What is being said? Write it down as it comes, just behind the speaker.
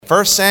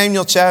1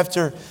 Samuel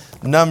chapter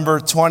number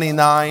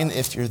 29,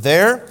 if you're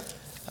there.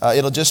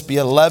 It'll just be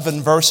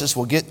 11 verses.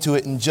 We'll get to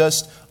it in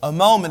just a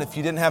moment. If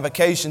you didn't have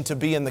occasion to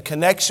be in the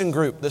connection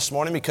group this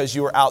morning because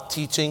you were out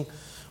teaching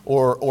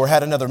or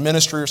had another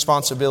ministry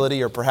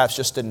responsibility or perhaps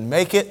just didn't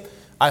make it,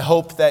 I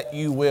hope that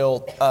you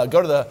will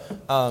go to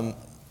the...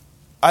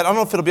 I don't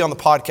know if it'll be on the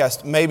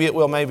podcast. Maybe it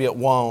will, maybe it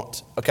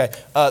won't. Okay.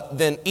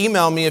 Then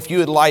email me if you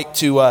would like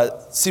to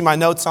see my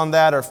notes on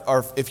that,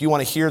 or if you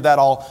want to hear that,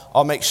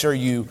 I'll make sure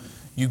you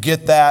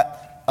get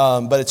that.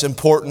 But it's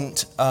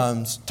important.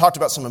 Talked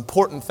about some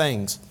important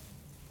things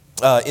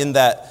in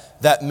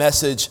that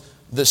message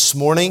this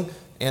morning.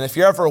 And if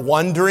you're ever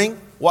wondering,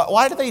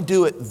 why do they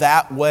do it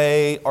that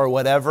way or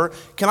whatever,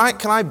 can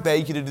I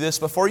beg you to do this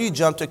before you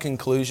jump to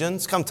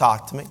conclusions? Come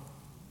talk to me.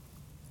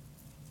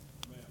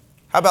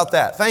 How about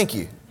that? Thank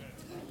you.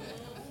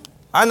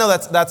 I know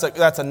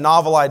that's a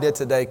novel idea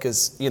today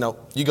because, you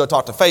go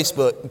talk to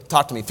Facebook,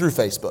 talk to me through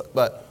Facebook.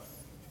 But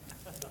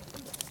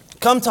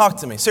come talk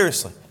to me,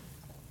 seriously.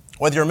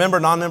 Whether you're a member,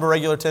 non-member,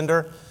 regular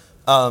tender,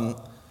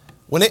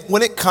 when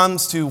it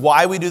comes to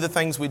why we do the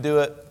things we do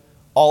it,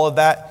 all of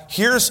that,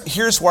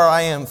 here's where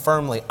I am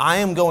firmly. I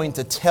am going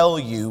to tell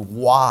you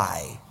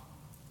why.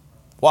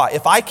 Why?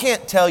 If I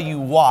can't tell you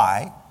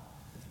why,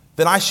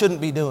 then I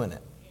shouldn't be doing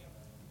it.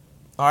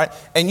 All right?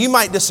 And you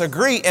might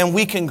disagree, and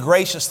we can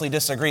graciously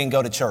disagree and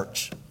go to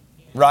church.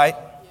 Right?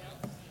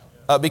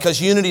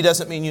 Because unity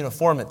doesn't mean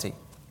uniformity.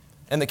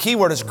 And the key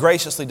word is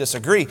graciously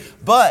disagree.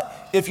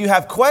 But if you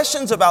have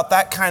questions about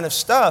that kind of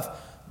stuff,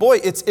 boy,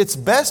 it's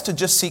best to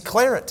just seek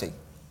clarity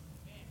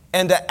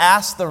and to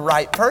ask the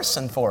right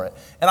person for it.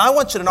 And I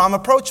want you to know I'm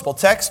approachable.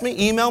 Text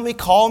me, email me,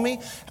 call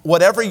me,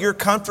 whatever you're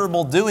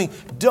comfortable doing.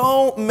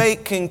 Don't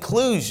make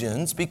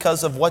conclusions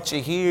because of what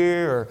you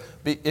hear, or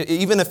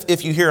even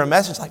if you hear a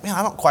message like, man,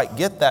 I don't quite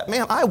get that.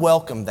 Man, I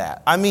welcome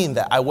that. I mean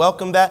that. I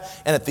welcome that.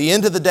 And at the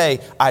end of the day,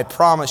 I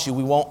promise you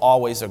we won't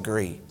always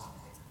agree.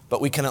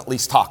 But we can at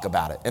least talk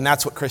about it. And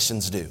that's what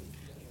Christians do.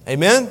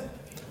 Amen?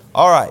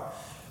 All right.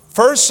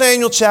 1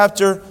 Samuel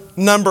chapter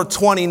number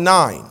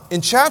 29. In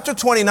chapter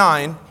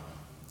 29,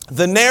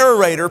 the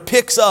narrator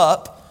picks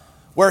up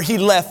where he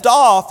left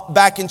off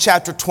back in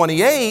chapter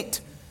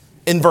 28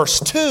 in verse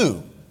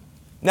 2.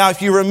 Now,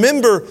 if you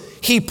remember,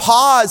 he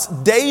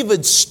paused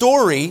David's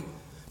story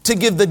to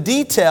give the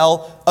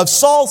detail of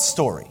Saul's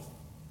story.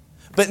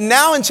 But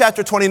now in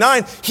chapter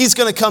 29, he's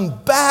going to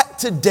come back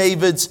to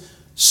David's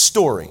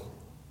story.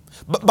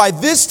 But by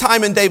this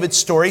time in David's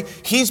story,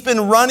 he's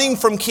been running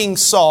from King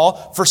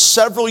Saul for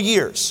several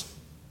years.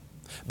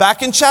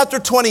 Back in chapter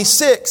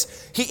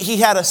 26, he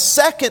had a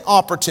second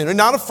opportunity,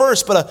 not a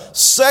first, but a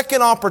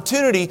second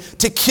opportunity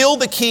to kill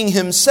the king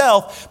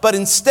himself. But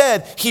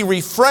instead, he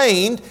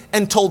refrained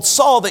and told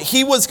Saul that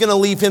he was going to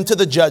leave him to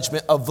the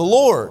judgment of the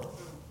Lord.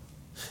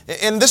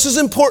 And this is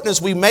important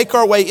as we make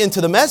our way into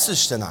the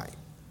message tonight.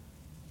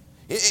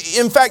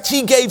 In fact,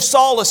 he gave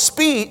Saul a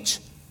speech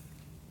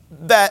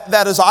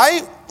that as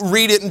I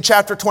read it in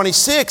chapter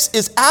 26,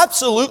 is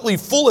absolutely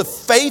full of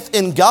faith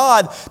in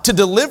God to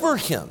deliver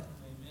him.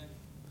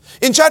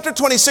 In chapter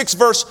 26,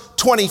 verse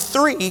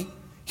 23,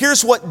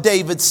 here's what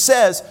David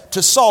says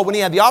to Saul when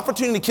he had the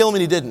opportunity to kill him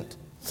and he didn't.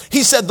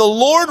 He said, "The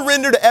Lord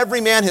render to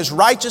every man his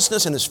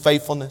righteousness and his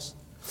faithfulness.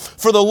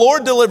 For the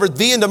Lord delivered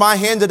thee into my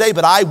hand today,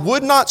 but I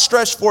would not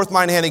stretch forth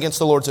mine hand against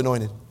the Lord's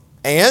anointed.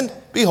 And,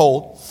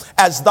 behold,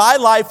 as thy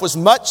life was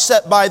much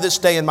set by this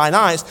day in mine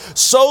eyes,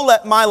 so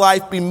let my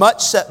life be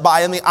much set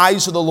by in the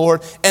eyes of the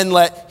Lord, and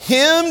let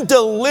him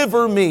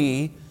deliver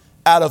me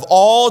out of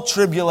all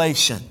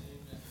tribulation."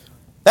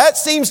 That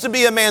seems to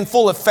be a man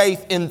full of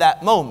faith in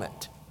that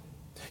moment.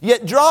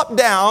 Yet drop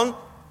down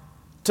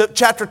to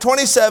chapter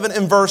 27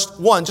 and verse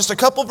 1, just a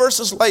couple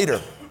verses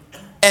later.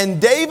 And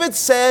David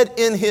said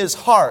in his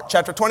heart,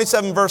 chapter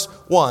 27 verse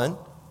 1,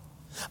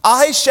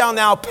 "I shall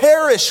now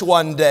perish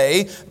one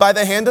day by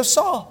the hand of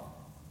Saul.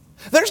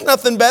 There's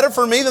nothing better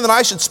for me than that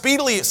I should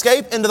speedily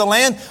escape into the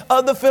land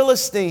of the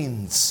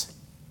Philistines."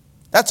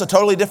 That's a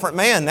totally different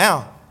man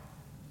now.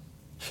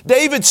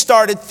 David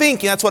started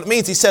thinking, that's what it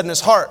means, he said in his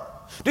heart.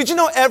 Did you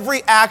know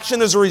every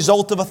action is a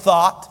result of a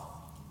thought?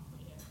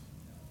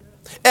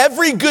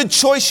 Every good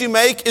choice you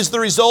make is the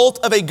result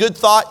of a good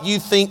thought you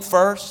think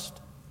first.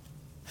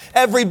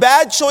 Every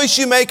bad choice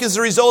you make is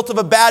the result of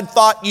a bad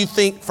thought you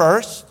think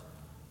first.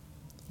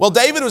 Well,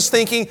 David was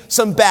thinking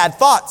some bad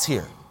thoughts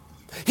here.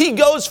 He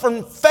goes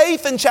from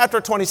faith in chapter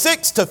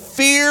 26 to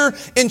fear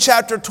in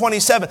chapter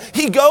 27.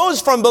 He goes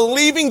from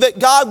believing that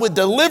God would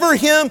deliver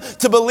him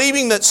to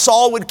believing that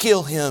Saul would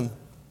kill him.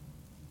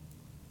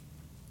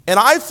 And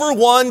I, for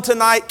one,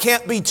 tonight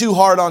can't be too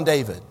hard on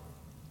David.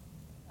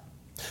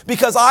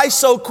 Because I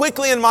so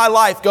quickly in my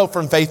life go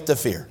from faith to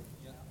fear.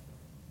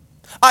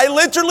 I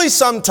literally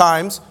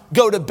sometimes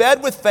go to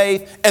bed with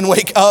faith and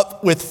wake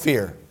up with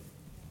fear.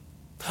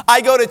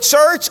 I go to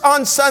church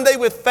on Sunday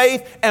with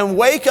faith and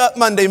wake up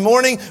Monday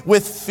morning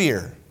with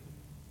fear.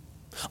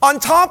 On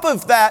top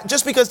of that,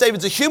 just because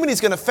David's a human,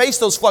 he's going to face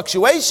those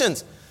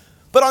fluctuations.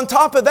 But on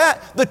top of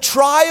that, the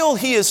trial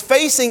he is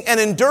facing and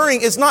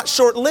enduring is not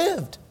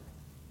short-lived.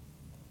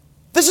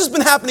 This has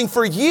been happening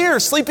for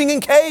years, sleeping in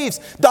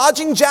caves,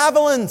 dodging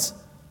javelins,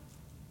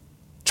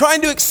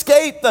 trying to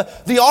escape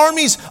the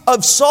armies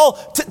of Saul.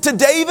 To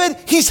David,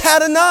 he's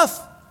had enough.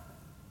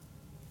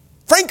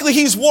 Frankly,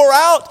 he's wore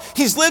out.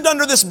 He's lived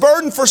under this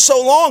burden for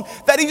so long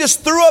that he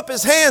just threw up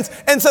his hands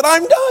and said,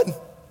 I'm done.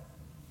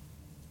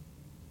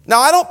 Now,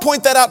 I don't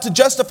point that out to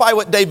justify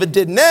what David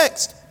did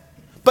next,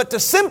 but to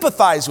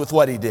sympathize with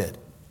what he did.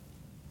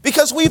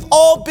 Because we've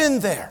all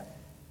been there.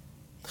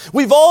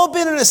 We've all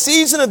been in a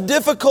season of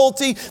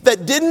difficulty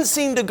that didn't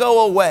seem to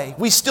go away.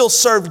 We still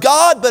served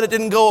God, but it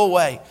didn't go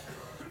away.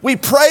 We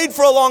prayed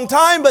for a long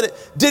time, but it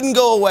didn't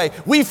go away.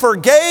 We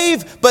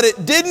forgave, but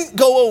it didn't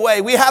go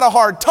away. We had a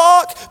hard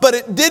talk, but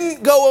it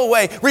didn't go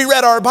away. We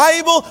read our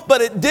Bible,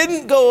 but it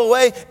didn't go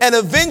away. And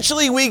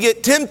eventually we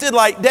get tempted,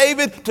 like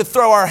David, to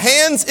throw our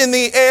hands in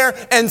the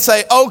air and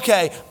say,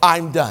 okay,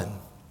 I'm done.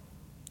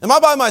 Am I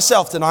by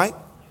myself tonight?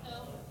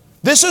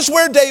 This is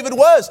where David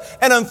was.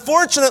 And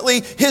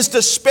unfortunately, his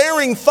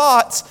despairing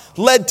thoughts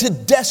led to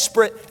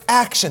desperate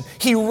action.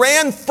 He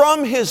ran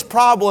from his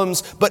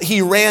problems, but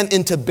he ran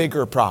into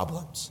bigger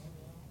problems.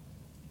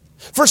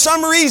 For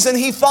some reason,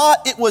 he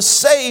thought it was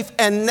safe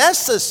and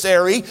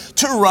necessary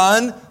to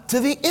run to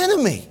the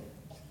enemy,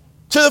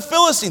 to the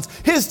Philistines.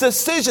 His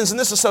decisions, and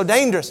this is so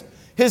dangerous,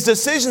 his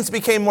decisions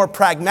became more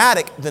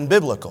pragmatic than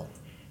biblical.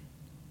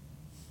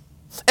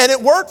 And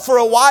it worked for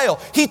a while.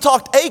 He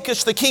talked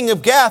Achish, the king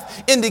of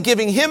Gath, into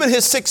giving him and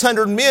his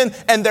 600 men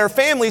and their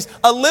families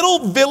a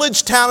little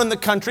village town in the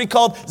country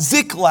called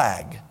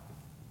Ziklag.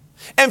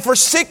 And for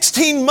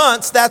 16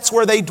 months, that's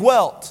where they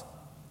dwelt.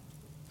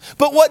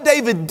 But what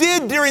David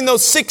did during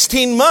those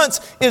 16 months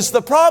is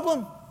the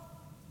problem.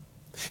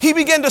 He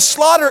began to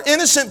slaughter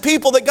innocent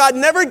people that God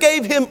never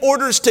gave him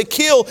orders to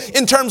kill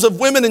in terms of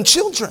women and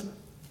children.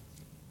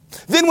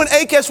 Then when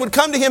Achish would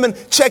come to him and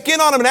check in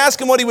on him and ask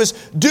him what he was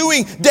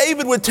doing,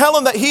 David would tell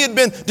him that he had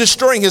been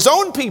destroying his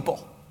own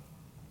people.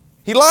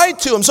 He lied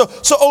to him. So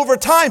over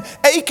time,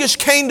 Achish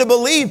came to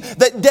believe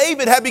that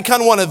David had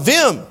become one of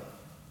them,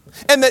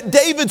 and that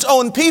David's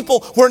own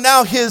people were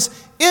now his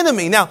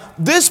enemy. Now,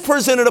 this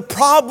presented a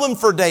problem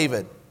for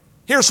David.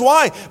 Here's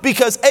why.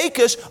 Because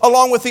Achish,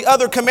 along with the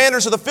other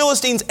commanders of the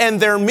Philistines and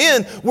their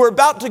men, were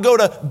about to go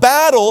to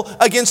battle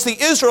against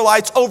the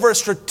Israelites over a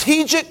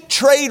strategic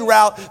trade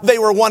route they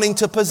were wanting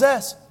to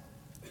possess.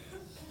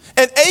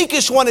 And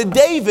Achish wanted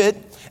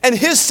David and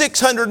his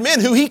 600 men,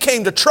 who he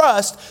came to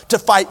trust, to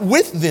fight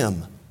with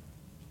them.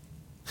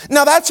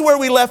 Now that's where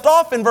we left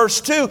off in verse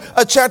 2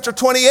 of chapter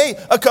 28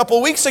 a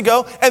couple weeks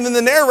ago. And then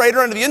the narrator,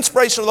 under the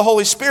inspiration of the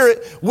Holy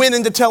Spirit, went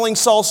into telling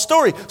Saul's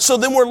story. So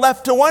then we're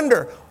left to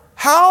wonder,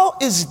 how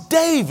is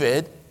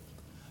David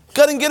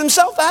going to get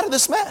himself out of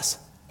this mess?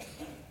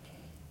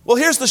 Well,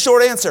 here's the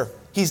short answer.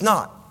 He's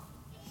not.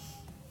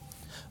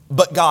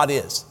 But God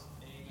is.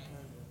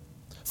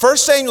 1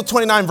 Samuel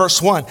 29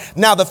 verse 1.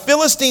 Now the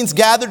Philistines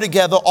gathered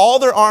together all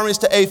their armies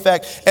to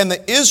Aphek, and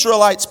the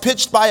Israelites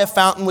pitched by a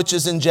fountain which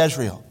is in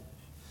Jezreel.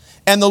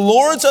 And the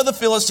lords of the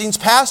Philistines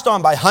passed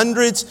on by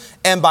hundreds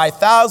and by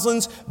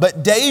thousands,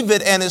 but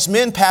David and his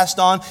men passed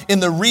on in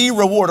the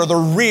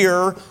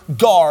rear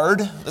guard,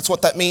 that's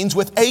what that means,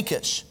 with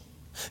Achish.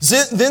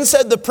 Then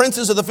said the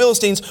princes of the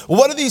Philistines,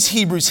 what are these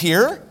Hebrews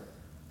here?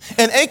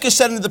 And Achish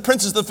said unto the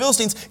princes of the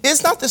Philistines,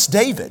 is not this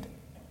David,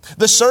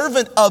 the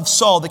servant of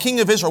Saul, the king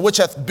of Israel, which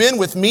hath been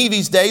with me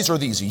these days or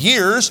these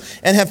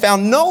years, and have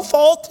found no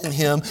fault in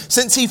him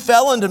since he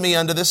fell unto me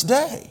unto this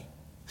day?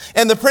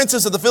 And the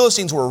princes of the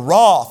Philistines were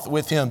wroth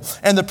with him.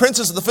 And the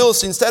princes of the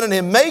Philistines said unto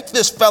him, make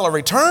this fellow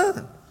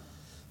return,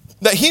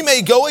 that he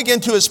may go again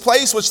to his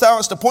place which thou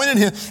hast appointed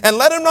him, and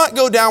let him not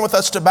go down with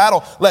us to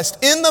battle,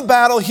 lest in the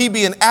battle he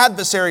be an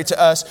adversary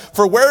to us.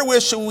 For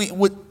wherewith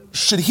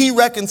should he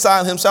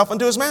reconcile himself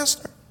unto his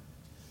master?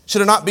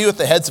 Should it not be with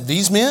the heads of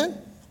these men?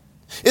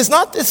 Is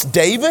not this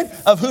David,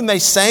 of whom they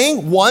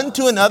sang one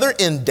to another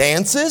in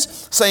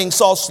dances, saying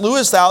Saul slew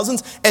his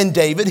thousands, and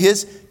David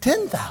his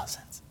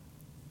 10,000?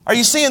 Are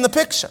you seeing the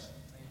picture?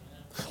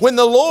 When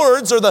the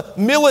lords or the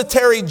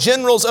military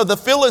generals of the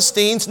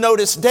Philistines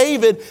noticed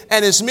David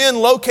and his men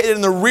located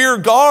in the rear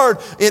guard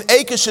in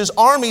Achish's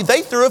army,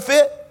 they threw a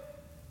fit.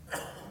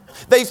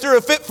 They threw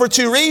a fit for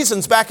two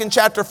reasons. Back in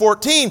chapter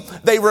 14,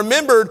 they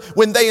remembered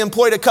when they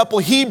employed a couple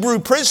Hebrew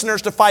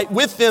prisoners to fight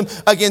with them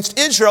against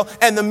Israel.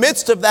 And in the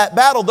midst of that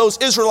battle, those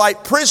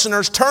Israelite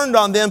prisoners turned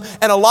on them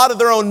and a lot of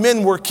their own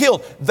men were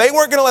killed. They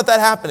weren't going to let that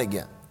happen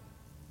again.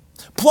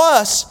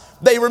 Plus,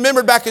 they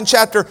remembered back in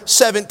chapter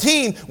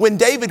 17 when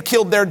David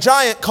killed their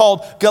giant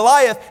called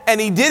Goliath, and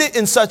he did it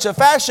in such a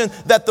fashion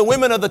that the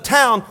women of the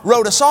town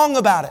wrote a song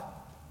about it.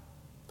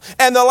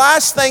 And the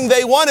last thing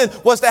they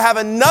wanted was to have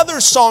another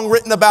song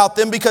written about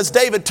them because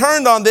David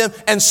turned on them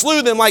and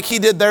slew them like he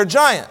did their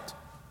giant.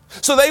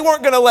 So they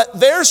weren't going to let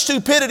their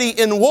stupidity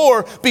in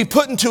war be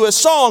put into a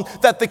song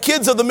that the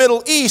kids of the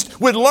Middle East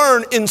would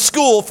learn in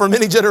school for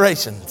many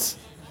generations.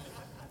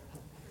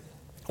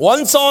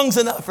 One song's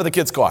enough for the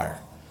kids' choir.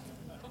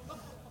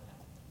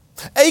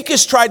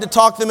 Achish tried to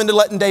talk them into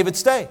letting David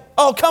stay.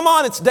 Oh, come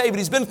on, it's David.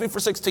 He's been with me for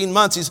 16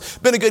 months. He's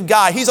been a good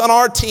guy. He's on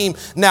our team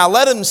now.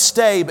 Let him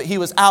stay. But he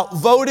was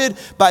outvoted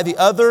by the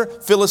other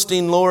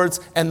Philistine lords,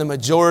 and the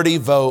majority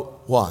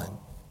vote won.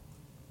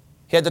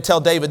 He had to tell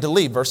David to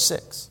leave, verse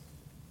 6.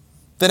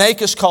 Then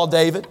Achish called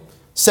David,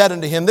 said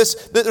unto him,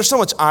 there's so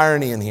much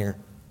irony in here.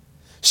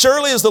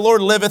 Surely as the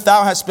Lord liveth,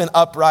 thou hast been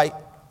upright,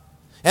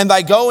 and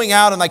thy going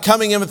out and thy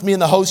coming in with me in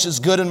the host is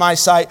good in my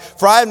sight.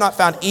 For I have not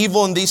found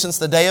evil in thee since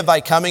the day of thy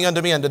coming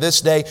unto me unto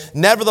this day.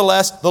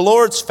 Nevertheless, the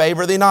Lord's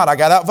favor thee not. I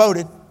got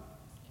outvoted.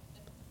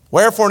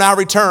 Wherefore now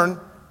return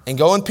and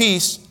go in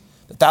peace,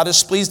 that thou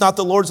displease not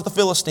the lords of the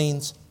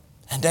Philistines.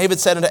 And David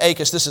said unto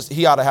Achish,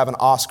 he ought to have an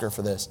Oscar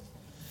for this.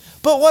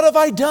 But what have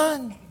I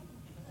done?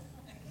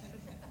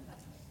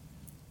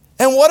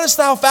 And what hast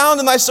thou found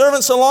in thy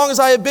servant so long as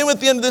I have been with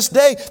thee unto this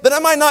day, that I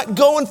might not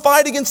go and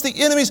fight against the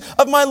enemies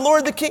of my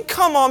Lord the king?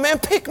 Come on, man,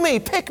 pick me.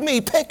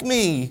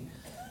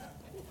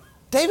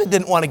 David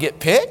didn't want to get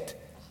picked.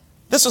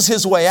 This was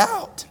his way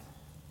out.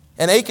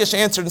 And Achish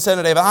answered and said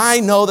to David,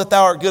 I know that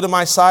thou art good in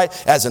my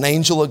sight as an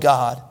angel of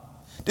God.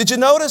 Did you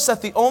notice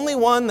that the only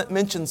one that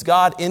mentions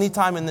God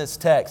anytime in this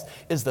text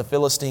is the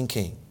Philistine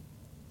king?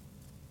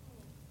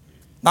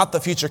 Not the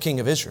future king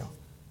of Israel.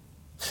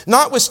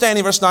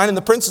 Notwithstanding, verse 9, and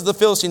the princes of the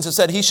Philistines have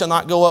said, he shall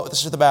not go up with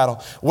us to the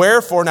battle.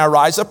 Wherefore now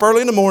rise up early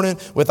in the morning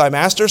with thy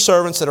master's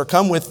servants that are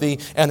come with thee,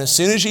 and as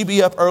soon as ye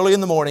be up early in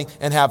the morning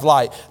and have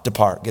light,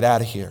 depart, get out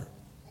of here.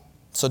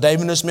 So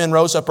David and his men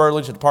rose up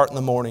early to depart in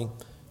the morning,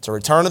 to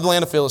return to the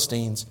land of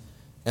Philistines,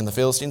 and the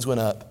Philistines went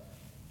up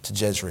to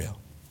Jezreel.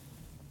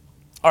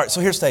 All right,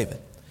 so here's David.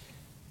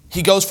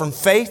 He goes from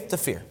faith to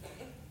fear.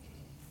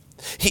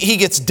 He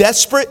gets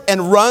desperate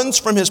and runs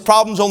from his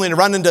problems only to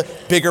run into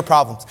bigger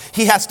problems.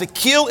 He has to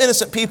kill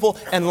innocent people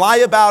and lie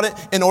about it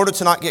in order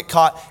to not get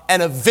caught,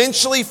 and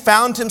eventually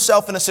found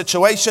himself in a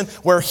situation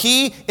where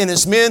he and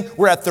his men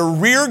were at the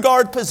rear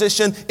guard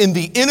position in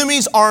the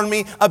enemy's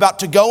army about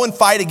to go and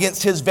fight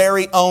against his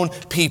very own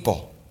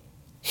people.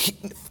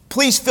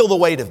 Please feel the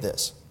weight of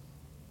this.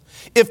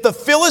 If the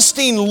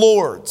Philistine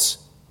lords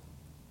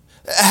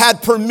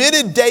had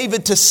permitted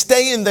David to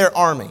stay in their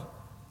army,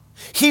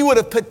 he would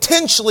have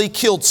potentially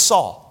killed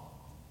Saul.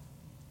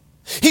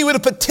 He would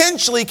have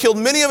potentially killed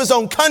many of his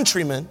own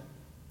countrymen.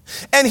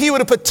 And he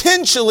would have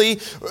potentially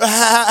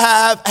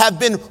have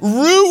been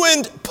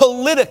ruined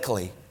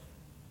politically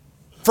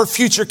for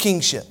future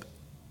kingship.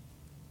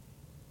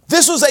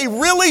 This was a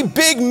really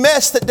big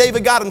mess that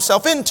David got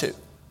himself into.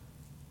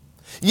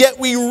 Yet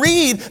we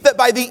read that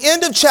by the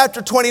end of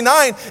chapter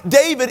 29,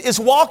 David is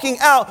walking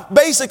out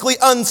basically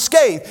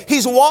unscathed.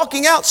 He's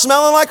walking out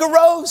smelling like a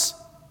rose.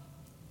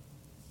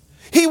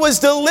 He was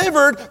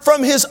delivered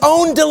from his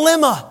own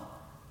dilemma.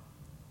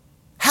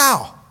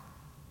 How?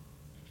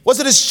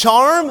 Was it his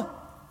charm?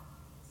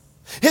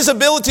 His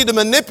ability to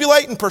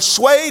manipulate and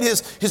persuade?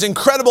 His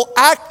incredible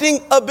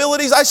acting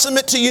abilities? I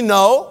submit to you,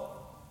 no.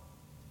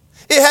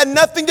 It had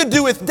nothing to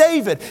do with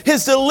David.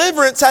 His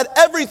deliverance had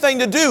everything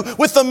to do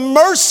with the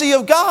mercy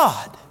of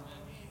God.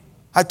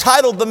 I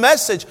titled the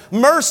message,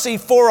 Mercy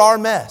for Our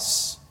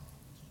Mess.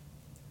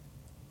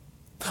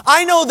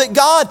 I know that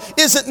God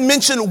isn't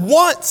mentioned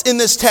once in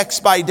this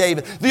text by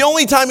David. The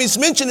only time he's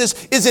mentioned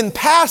is in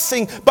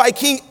passing by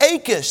King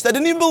Achish that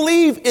didn't even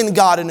believe in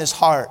God in his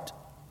heart.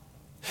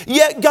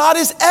 Yet God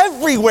is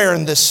everywhere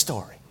in this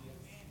story.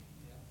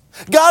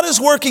 God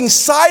is working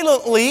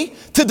silently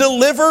to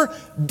deliver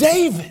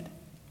David.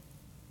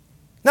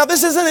 Now,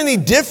 this isn't any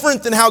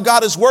different than how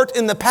God has worked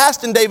in the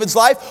past in David's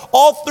life,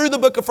 all through the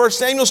book of 1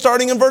 Samuel,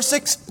 starting in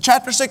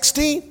chapter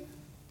 16.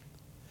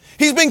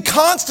 He's been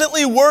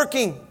constantly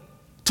working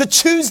to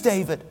choose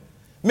David.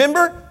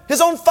 Remember,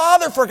 his own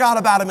father forgot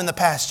about him in the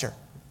pasture.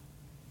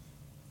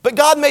 But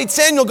God made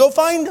Samuel go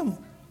find him.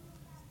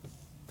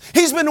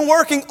 He's been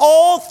working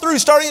all through,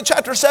 starting in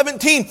chapter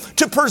 17,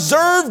 to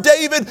preserve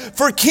David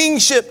for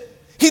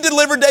kingship. He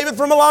delivered David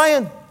from a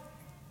lion.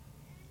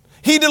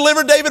 He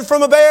delivered David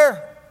from a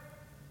bear.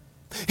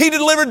 He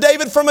delivered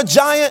David from a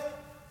giant.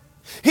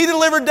 He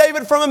delivered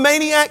David from a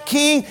maniac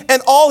king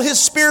and all his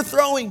spear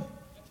throwing.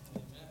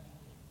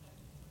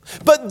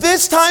 But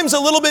this time's a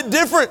little bit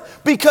different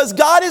because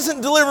God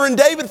isn't delivering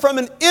David from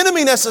an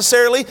enemy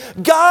necessarily.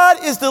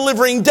 God is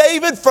delivering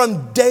David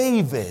from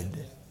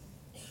David.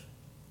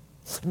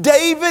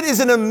 David is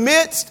in a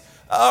mess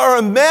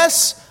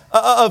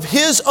of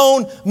his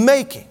own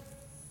making.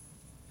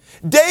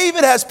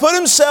 David has put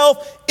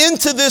himself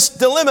into this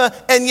dilemma,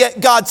 and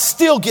yet God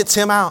still gets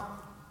him out.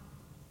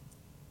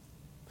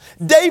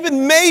 David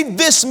made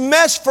this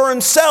mess for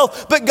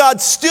himself, but God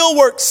still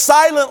works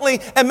silently,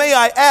 and may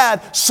I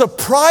add,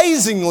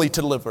 surprisingly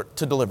to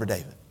deliver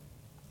David.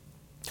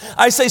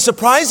 I say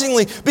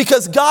surprisingly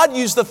because God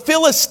used the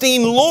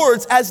Philistine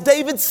lords as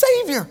David's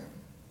savior.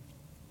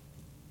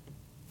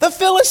 The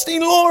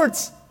Philistine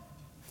lords,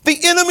 the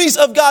enemies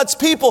of God's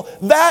people,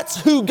 that's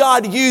who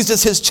God used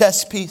as his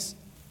chess piece.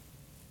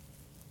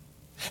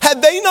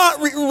 Had they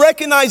not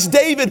recognized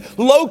David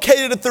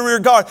located at the rear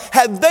guard,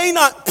 had they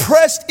not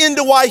pressed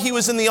into why he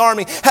was in the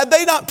army, had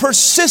they not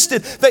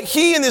persisted that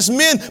he and his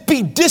men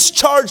be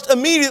discharged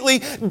immediately,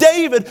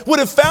 David would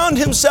have found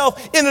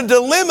himself in a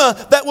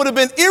dilemma that would have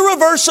been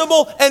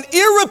irreversible and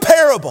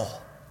irreparable.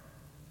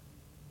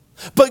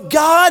 But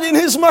God in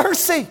His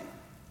mercy,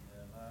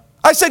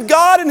 I said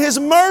God in His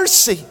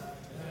mercy,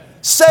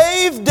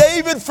 saved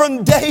David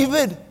from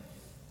David.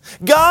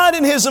 God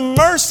in His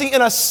mercy,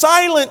 in a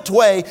silent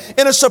way,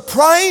 in a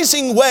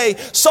surprising way,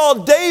 saw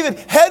David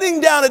heading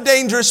down a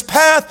dangerous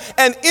path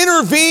and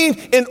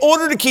intervened in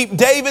order to keep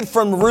David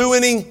from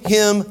ruining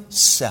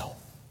himself.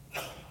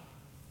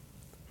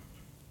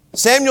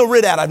 Samuel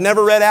Ridat, I've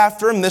never read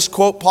after him. This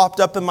quote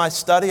popped up in my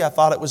study. I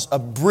thought it was a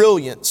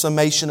brilliant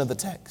summation of the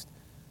text.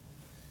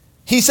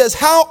 He says,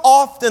 "How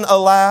often,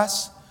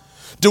 alas,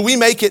 do we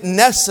make it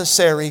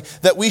necessary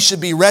that we should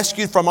be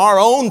rescued from our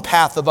own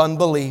path of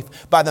unbelief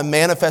by the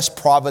manifest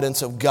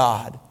providence of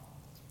God,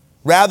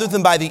 rather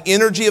than by the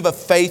energy of a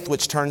faith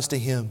which turns to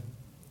Him?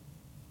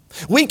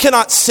 We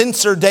cannot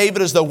censure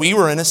David as though we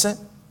were innocent,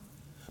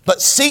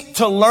 but seek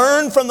to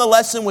learn from the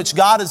lesson which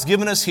God has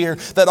given us here,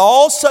 that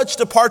all such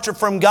departure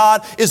from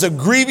God is a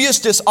grievous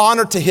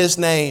dishonor to His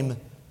name.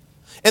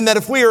 And that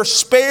if we are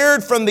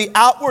spared from the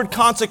outward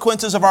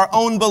consequences of our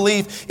own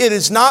belief, it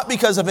is not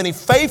because of any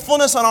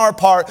faithfulness on our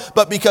part,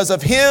 but because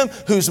of Him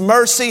whose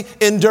mercy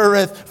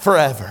endureth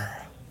forever."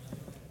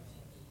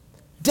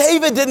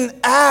 David didn't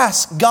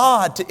ask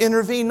God to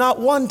intervene, not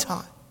one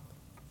time.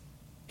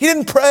 He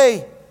didn't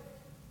pray.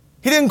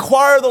 He didn't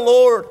inquire of the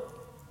Lord.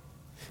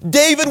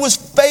 David was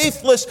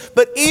faithless,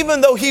 but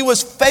even though he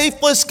was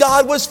faithless,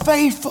 God was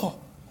faithful.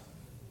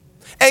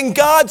 And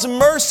God's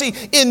mercy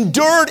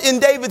endured in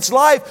David's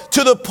life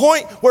to the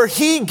point where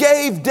He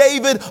gave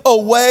David a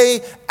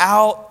way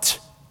out.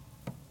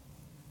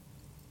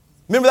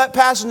 Remember that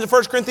passage in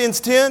 1 Corinthians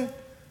 10?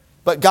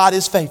 But God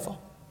is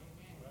faithful.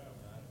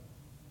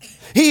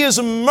 He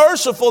is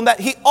merciful in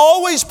that He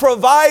always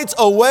provides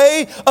a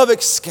way of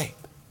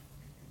escape.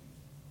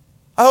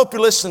 I hope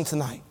you're listening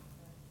tonight.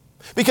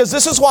 Because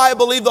this is why I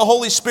believe the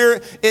Holy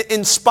Spirit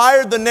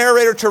inspired the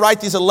narrator to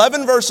write these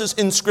 11 verses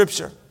in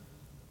Scripture.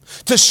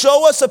 To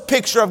show us a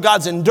picture of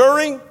God's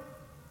enduring,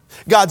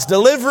 God's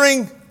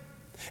delivering,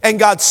 and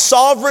God's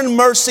sovereign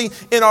mercy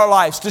in our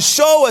lives. To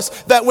show us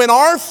that when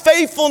our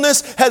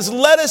faithfulness has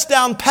led us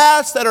down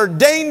paths that are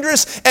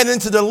dangerous and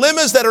into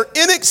dilemmas that are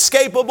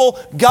inescapable,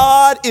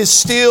 God is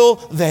still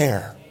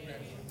there.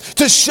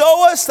 To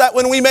show us that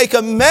when we make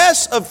a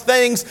mess of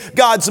things,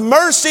 God's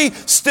mercy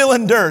still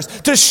endures.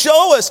 To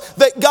show us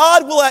that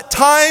God will at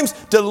times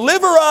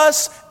deliver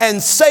us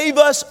and save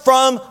us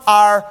from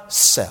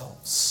ourselves.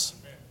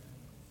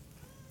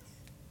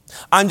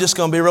 I'm just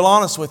going to be real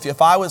honest with you.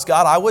 If I was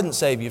God, I wouldn't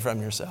save you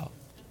from yourself.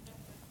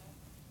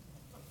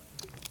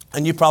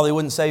 And you probably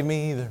wouldn't save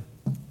me either.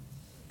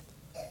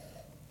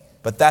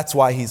 But that's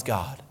why He's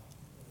God.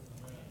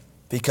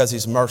 Because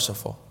He's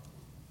merciful.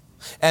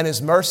 And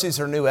His mercies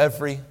are new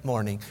every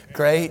morning.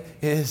 Great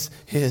is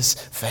His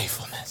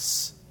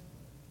faithfulness.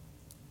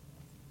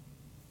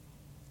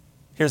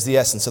 Here's the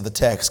essence of the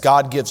text.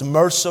 God gives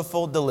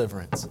merciful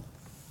deliverance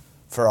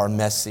for our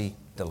messy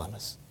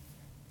dilemmas.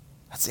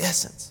 That's the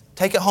essence.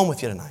 Take it home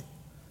with you tonight.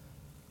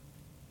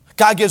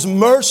 God gives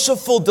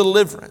merciful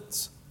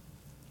deliverance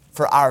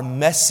for our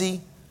messy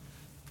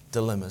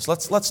dilemmas.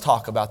 Let's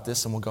talk about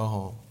this and we'll go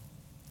home.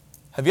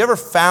 Have you ever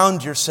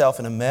found yourself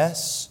in a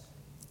mess,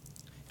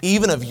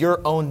 even of your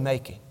own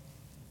making,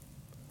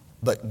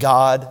 but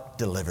God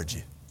delivered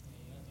you?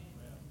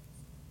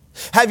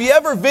 Have you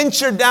ever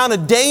ventured down a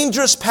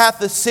dangerous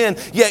path of sin,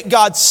 yet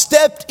God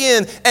stepped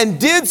in and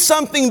did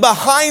something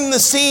behind the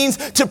scenes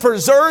to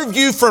preserve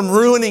you from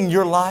ruining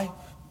your life?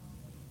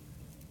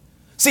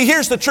 See,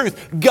 here's the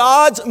truth.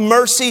 God's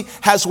mercy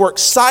has worked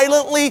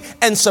silently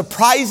and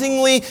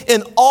surprisingly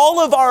in all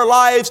of our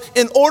lives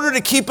in order to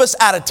keep us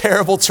out of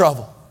terrible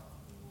trouble.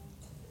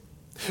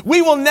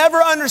 We will never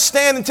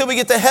understand until we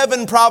get to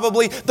heaven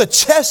probably the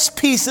chess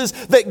pieces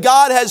that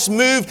God has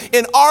moved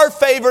in our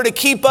favor to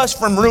keep us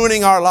from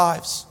ruining our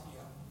lives.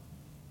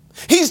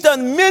 He's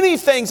done many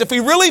things, if we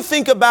really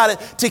think about it,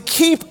 to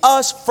keep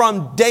us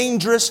from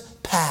dangerous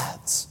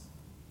paths.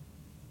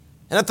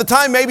 And at the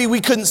time, maybe we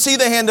couldn't see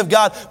the hand of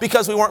God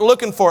because we weren't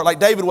looking for it, like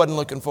David wasn't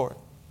looking for it.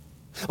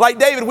 Like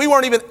David, we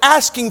weren't even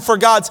asking for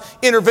God's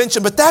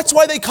intervention, but that's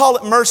why they call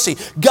it mercy.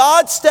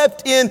 God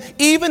stepped in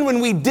even when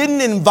we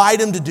didn't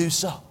invite Him to do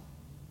so.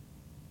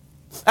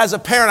 As a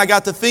parent, I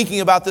got to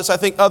thinking about this. I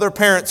think other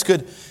parents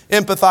could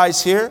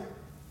empathize here.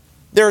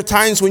 There are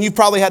times when you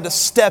probably had to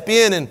step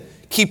in and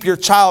keep your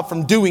child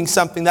from doing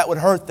something that would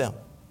hurt them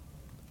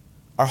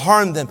or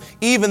harm them,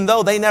 even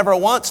though they never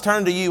once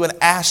turned to you and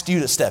asked you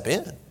to step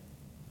in.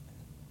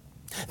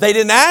 They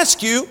didn't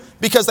ask you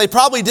because they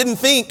probably didn't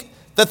think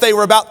that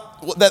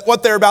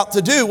what they're about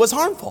to do was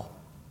harmful.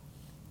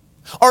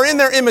 Or in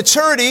their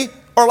immaturity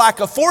or lack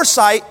of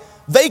foresight,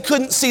 they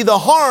couldn't see the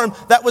harm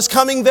that was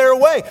coming their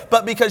way.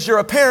 But because you're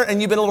a parent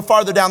and you've been a little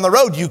farther down the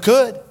road, you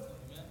could.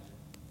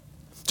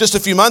 Just a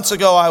few months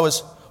ago, I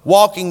was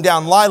walking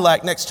down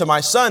Lilac next to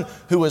my son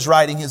who was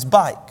riding his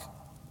bike.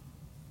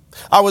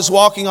 I was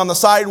walking on the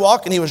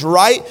sidewalk and he was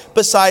right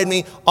beside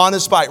me on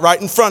his bike,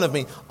 right in front of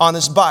me on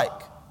his bike.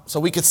 So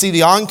we could see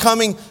the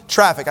oncoming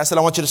traffic. I said,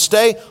 I want you to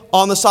stay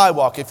on the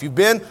sidewalk. If you've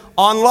been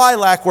on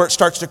Lilac where it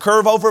starts to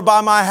curve over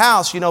by my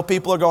house, you know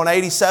people are going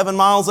 87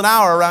 miles an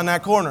hour around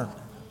that corner.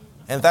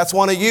 And if that's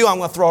one of you, I'm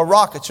going to throw a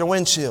rock at your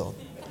windshield.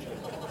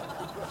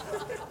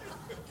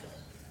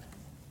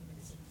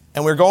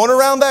 And we're going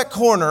around that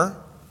corner,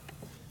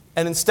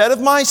 and instead of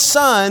my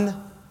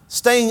son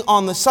staying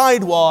on the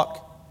sidewalk,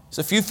 it's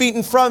a few feet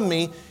in front of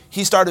me,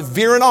 he started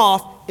veering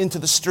off into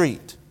the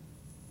street.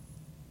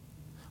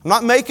 I'm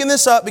not making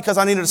this up because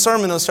I needed a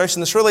sermon illustration.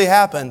 This really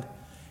happened.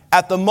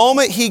 At the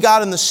moment he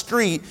got in the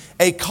street,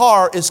 a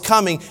car is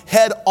coming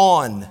head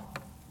on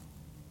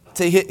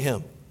to hit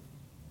him.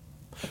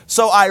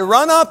 So I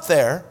run up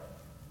there,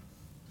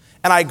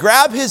 and I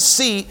grab his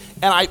seat,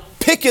 and I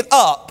pick it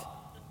up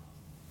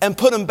and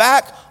put him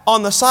back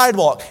on the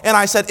sidewalk. And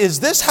I said, is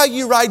this how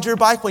you ride your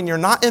bike when you're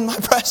not in my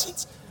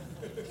presence?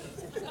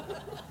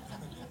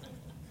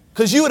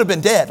 Because you would have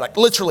been dead, like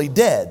literally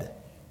dead.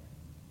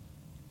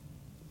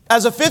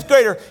 As a fifth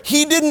grader,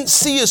 he didn't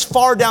see as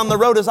far down the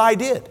road as I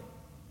did.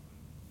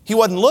 He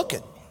wasn't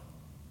looking.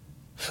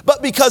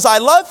 But because I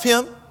love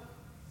him,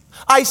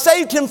 I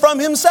saved him from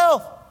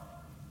himself.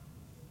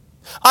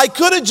 I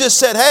could have just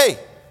said, hey,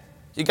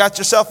 you got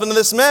yourself into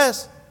this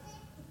mess.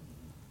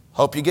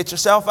 Hope you get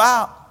yourself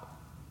out.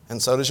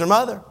 And so does your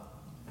mother.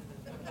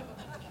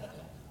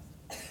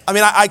 I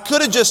mean, I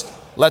could have just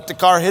let the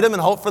car hit him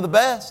and hope for the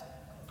best.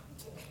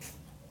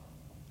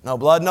 No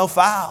blood, no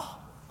foul.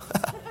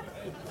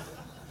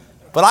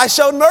 But I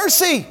showed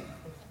mercy.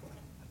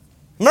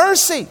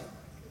 Mercy.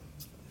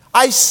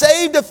 I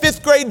saved a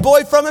fifth grade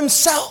boy from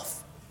himself.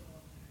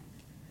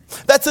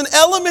 That's an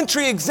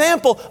elementary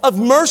example of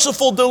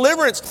merciful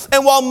deliverance.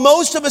 And while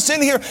most of us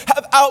in here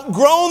have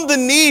outgrown the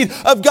need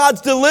of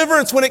God's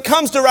deliverance when it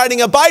comes to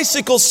riding a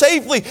bicycle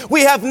safely,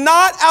 we have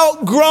not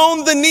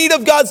outgrown the need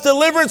of God's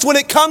deliverance when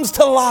it comes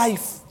to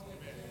life.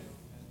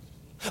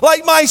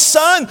 Like my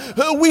son,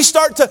 we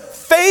start to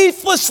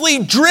faithlessly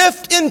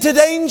drift into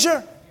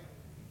danger.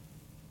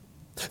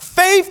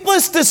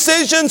 Faithless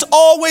decisions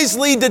always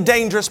lead to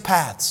dangerous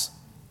paths.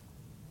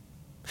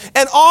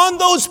 And on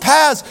those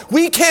paths,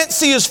 we can't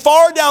see as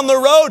far down the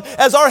road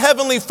as our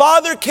Heavenly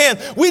Father can.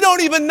 We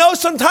don't even know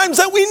sometimes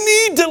that we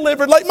need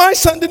delivered, like my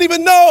son didn't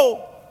even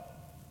know.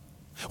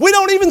 We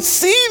don't even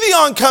see the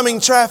oncoming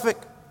traffic.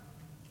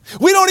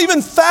 We don't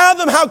even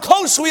fathom how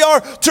close we are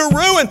to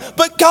ruin,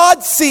 but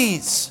God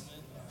sees.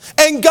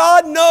 And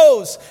God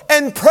knows,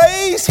 and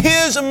praise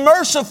His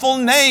merciful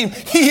name,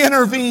 He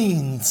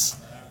intervenes.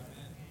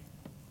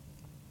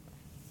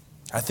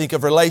 I think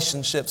of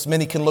relationships.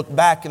 Many can look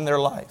back in their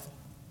life.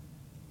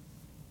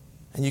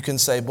 And you can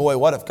say, boy,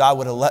 what if God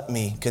would have let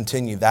me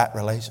continue that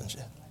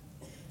relationship?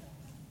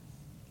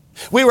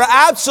 We were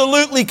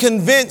absolutely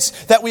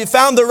convinced that we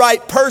found the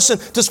right person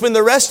to spend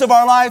the rest of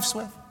our lives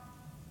with.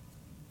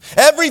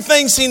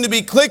 Everything seemed to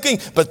be clicking,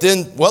 but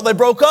then, well, they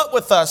broke up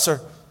with us,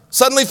 or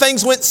suddenly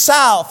things went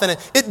south, and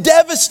it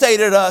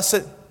devastated us.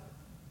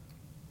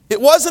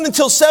 It wasn't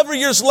until several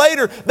years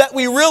later that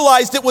we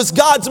realized it was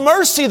God's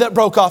mercy that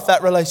broke off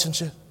that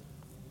relationship.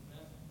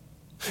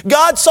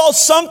 God saw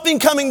something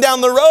coming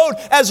down the road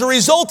as a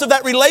result of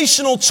that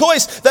relational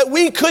choice that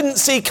we couldn't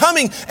see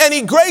coming, and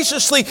He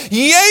graciously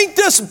yanked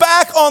us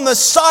back on the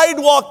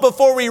sidewalk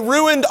before we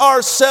ruined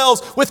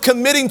ourselves with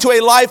committing to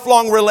a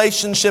lifelong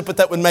relationship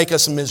that would make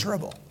us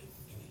miserable.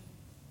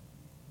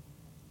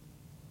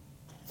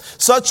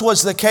 Such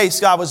was the case.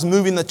 God was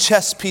moving the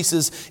chess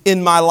pieces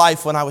in my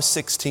life when I was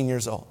 16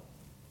 years old.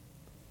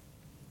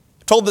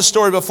 Told this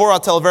story before. I'll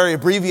tell a very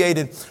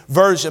abbreviated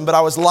version, but I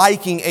was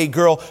liking a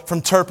girl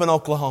from Turpin,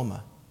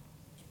 Oklahoma.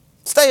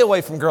 Stay away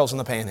from girls in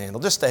the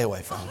Panhandle. Just stay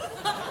away from them.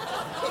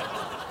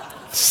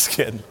 Just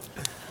kidding.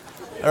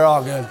 They're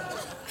all good.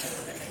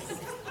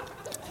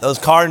 Those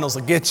Cardinals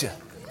will get you.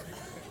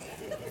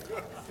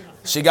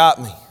 She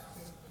got me.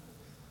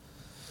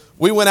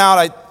 We went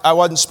out. I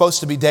wasn't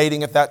supposed to be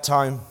dating at that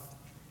time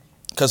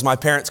because my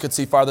parents could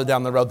see farther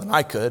down the road than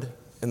I could.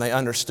 And they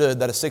understood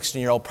that a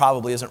 16-year-old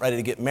probably isn't ready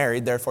to get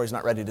married, therefore he's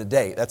not ready to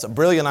date. That's a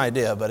brilliant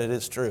idea, but it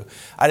is true.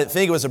 I didn't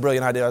think it was a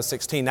brilliant idea when I was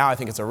 16. Now I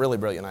think it's a really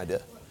brilliant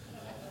idea.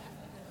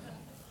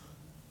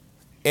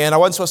 And I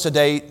wasn't supposed to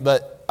date,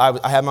 but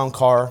I had my own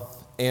car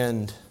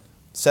and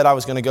said I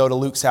was going to go to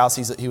Luke's house.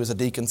 He was a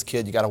deacon's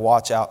kid. You got to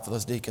watch out for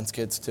those deacon's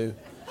kids too.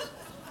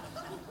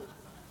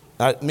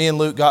 Me and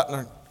Luke got in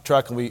our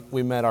truck and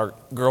we met our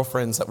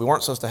girlfriends that we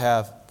weren't supposed to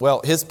have.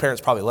 Well, his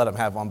parents probably let him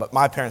have one, but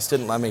my parents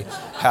didn't let me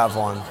have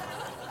one.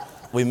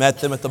 We met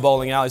them at the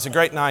bowling alley. It was a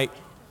great night.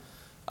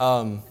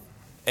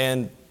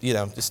 And,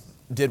 just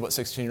did what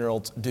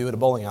 16-year-olds do at a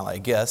bowling alley, I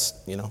guess.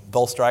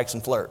 Bowl strikes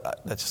and flirt.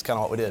 That's just kind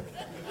of what we did.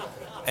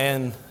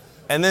 And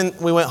then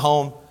we went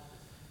home.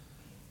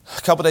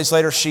 A couple days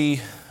later, she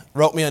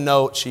wrote me a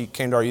note. She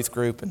came to our youth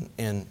group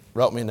and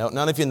wrote me a note.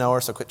 None of you know her,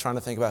 so quit trying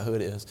to think about who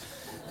it is.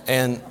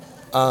 And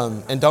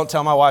don't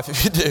tell my wife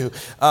if you do.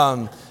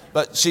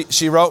 But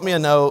she wrote me a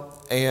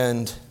note,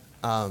 and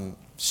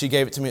she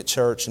gave it to me at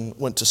church and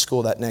went to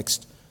school that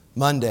next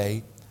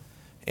Monday.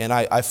 And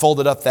I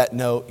folded up that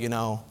note, you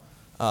know.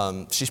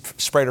 She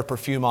sprayed her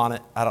perfume on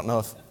it. I don't know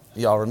if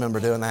y'all remember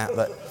doing that,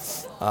 but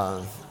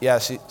yeah,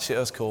 she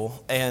was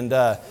cool.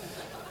 And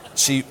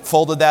she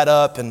folded that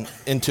up and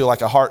into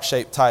like a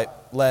heart-shaped type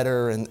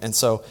letter. And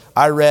so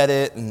I read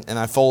it and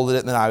I folded it,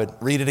 and then I would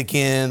read it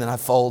again, and I'd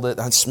fold it,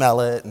 and I'd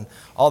smell it, and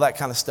all that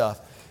kind of stuff.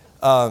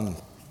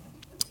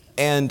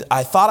 And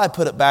I thought I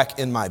put it back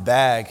in my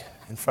bag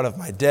in front of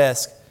my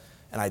desk,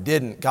 and I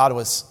didn't. God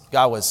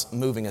was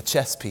moving a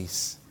chess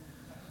piece,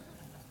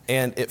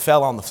 and it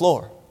fell on the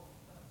floor.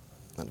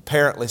 And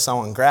apparently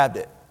someone grabbed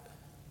it.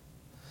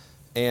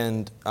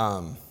 And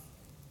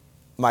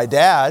my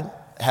dad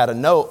had a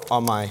note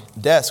on my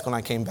desk when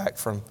I came back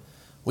from,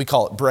 we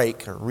call it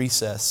break or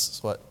recess,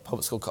 is what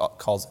public school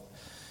calls it.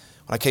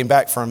 When I came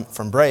back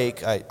from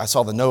break, I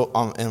saw the note,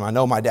 and I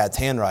know my dad's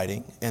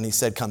handwriting, and he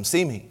said, "Come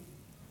see me."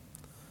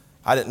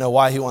 I didn't know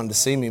why he wanted to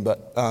see me,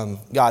 but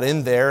got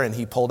in there, and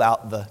he pulled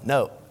out the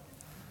note.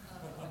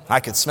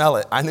 I could smell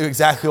it. I knew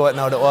exactly what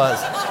note it was.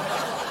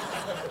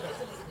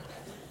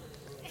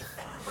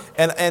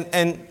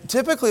 And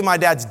typically my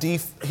dad's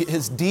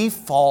his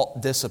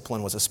default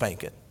discipline was a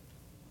spanking.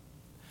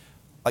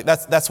 Like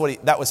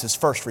that was his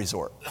first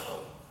resort.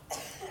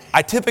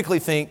 I typically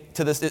think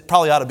to this, it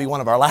probably ought to be one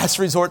of our last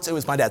resorts. It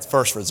was my dad's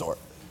first resort.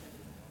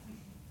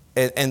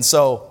 And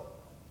so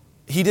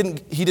he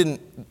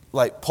didn't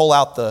like pull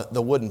out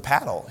the wooden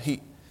paddle.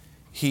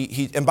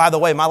 He and by the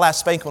way, my last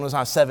spanking was when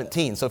I was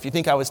 17. So if you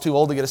think I was too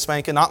old to get a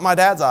spanking, not in my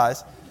dad's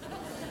eyes.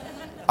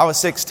 I was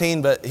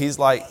 16, but he's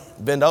like,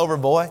 "Bend over,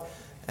 boy."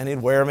 And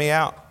he'd wear me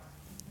out.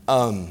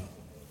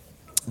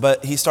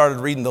 But he started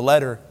reading the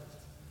letter.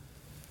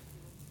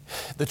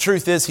 The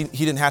truth is, he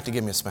didn't have to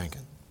give me a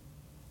spanking.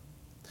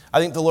 I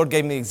think the Lord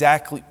gave me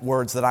exactly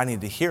words that I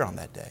needed to hear on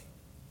that day.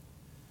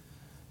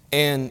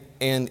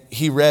 And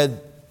he read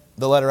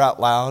the letter out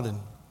loud,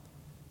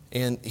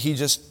 and he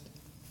just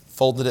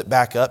folded it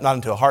back up, not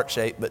into a heart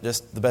shape, but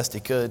just the best he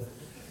could.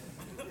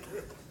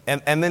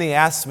 And then he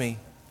asked me,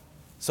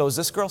 "So is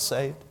this girl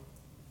saved?"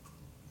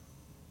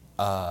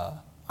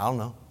 I don't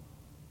know.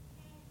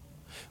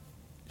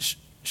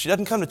 She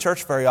doesn't come to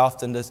church very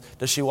often. Does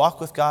she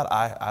walk with God?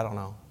 I don't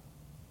know.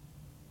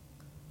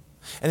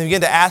 And he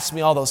began to ask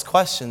me all those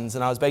questions,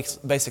 and I was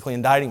basically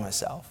indicting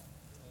myself.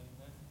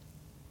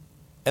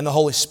 And the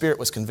Holy Spirit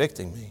was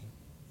convicting me.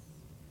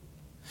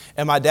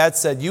 And my dad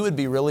said, "You would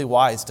be really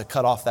wise to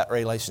cut off that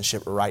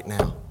relationship right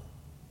now."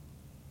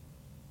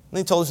 And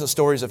he told us the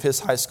stories of his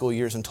high school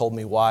years and told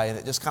me why, and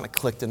it just kind of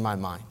clicked in my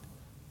mind.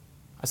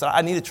 I said,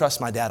 I need to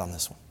trust my dad on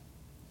this one.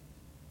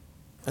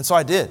 And so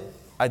I did.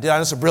 I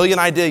know it's a brilliant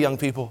idea, young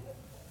people.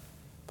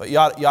 But you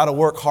ought to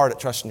work hard at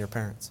trusting your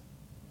parents.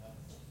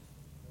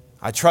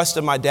 I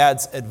trusted my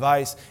dad's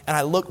advice, and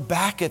I look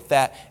back at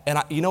that,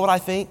 and you know what I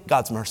think?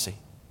 God's mercy.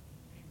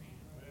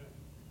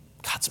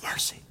 God's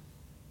mercy.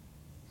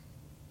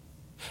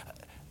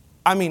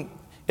 I mean,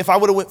 if I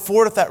would have went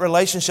forward with that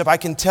relationship, I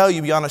can tell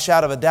you beyond a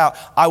shadow of a doubt,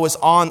 I was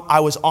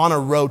on a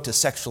road to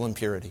sexual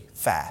impurity,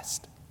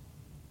 fast.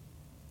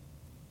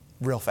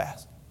 Real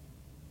fast.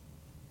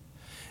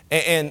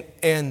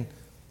 And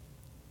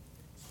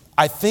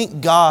I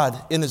think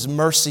God, in His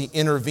mercy,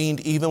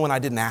 intervened even when I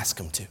didn't ask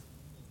Him to.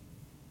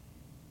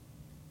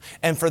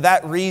 And for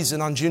that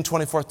reason, on June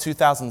 24th,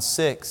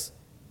 2006,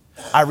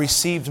 I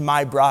received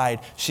my bride.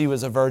 She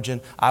was a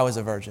virgin. I was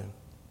a virgin.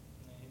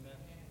 Amen.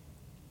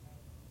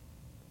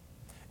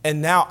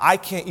 And now I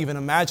can't even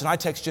imagine. I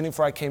texted Jenny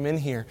before I came in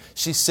here.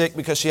 She's sick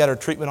because she had her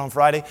treatment on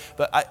Friday.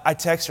 But I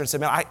texted her and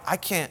said, "Man,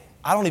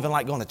 I don't even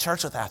like going to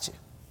church without you."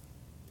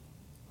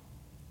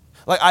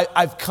 Like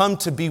I've come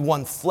to be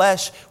one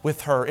flesh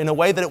with her in a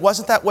way that it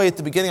wasn't that way at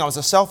the beginning. I was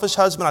a selfish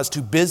husband. I was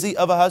too busy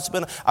of a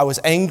husband. I was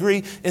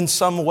angry in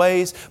some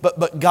ways.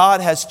 But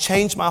God has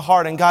changed my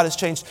heart, and God has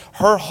changed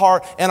her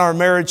heart, and our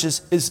marriage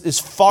is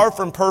far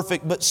from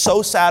perfect, but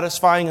so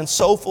satisfying and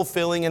so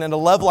fulfilling, and at a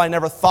level I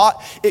never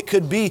thought it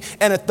could be.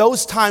 And at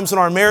those times in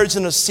our marriage,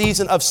 in a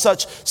season of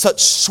such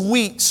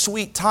sweet,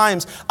 sweet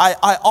times,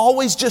 I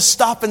always just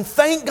stop and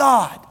thank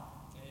God.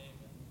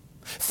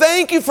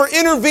 Thank you for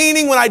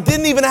intervening when I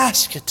didn't even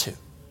ask you to.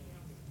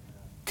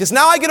 Because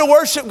now I get to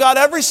worship God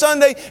every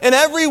Sunday and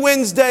every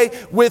Wednesday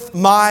with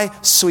my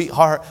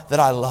sweetheart that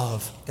I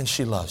love, and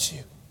she loves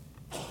you.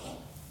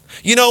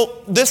 You know,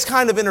 this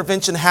kind of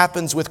intervention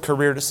happens with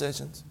career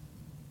decisions.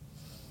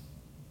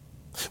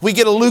 We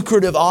get a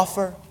lucrative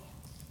offer,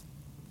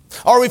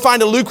 or we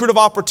find a lucrative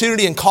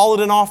opportunity and call it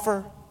an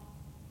offer.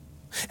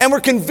 And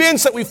we're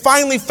convinced that we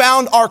finally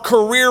found our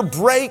career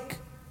break.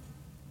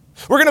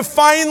 We're going to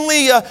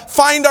finally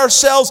find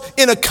ourselves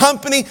in a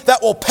company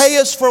that will pay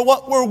us for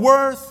what we're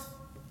worth.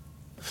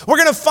 We're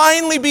going to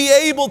finally be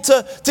able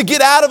to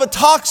get out of a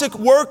toxic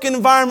work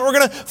environment. We're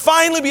going to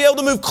finally be able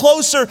to move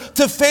closer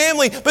to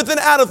family. But then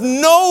out of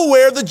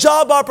nowhere, the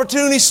job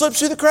opportunity slips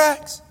through the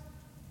cracks.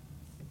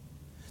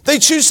 They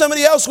choose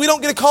somebody else. We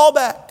don't get a call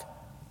back.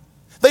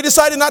 They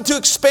decided not to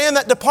expand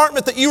that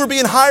department that you were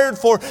being hired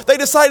for. They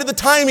decided the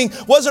timing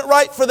wasn't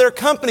right for their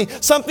company.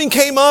 Something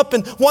came up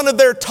in one of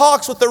their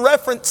talks with the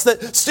reference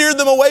that steered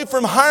them away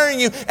from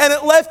hiring you, and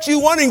it left you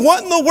wondering,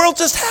 what in the world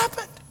just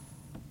happened?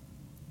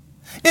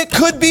 It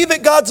could be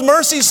that God's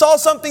mercy saw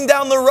something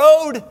down the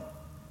road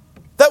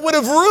that would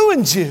have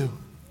ruined you,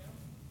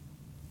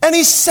 and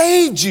He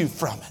saved you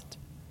from it.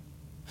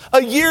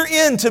 A year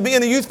into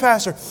being a youth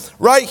pastor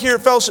right here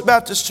at Fellowship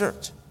Baptist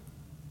Church,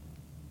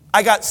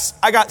 I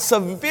got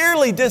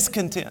severely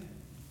discontent.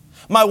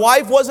 My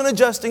wife wasn't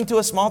adjusting to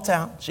a small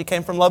town. She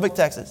came from Lubbock,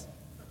 Texas.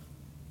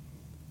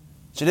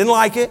 She didn't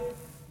like it.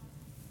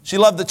 She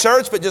loved the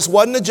church, but just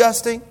wasn't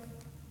adjusting.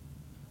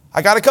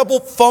 I got a couple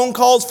phone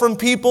calls from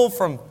people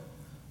from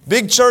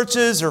big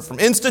churches or from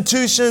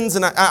institutions,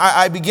 and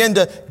I began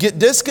to get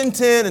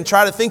discontent and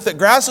try to think that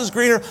grass is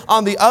greener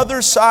on the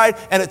other side.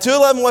 And at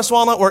 211 West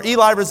Walnut, where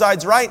Eli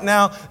resides right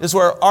now, is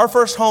where our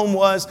first home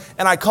was.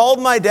 And I called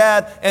my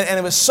dad, and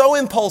it was so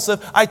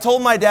impulsive. I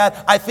told my dad,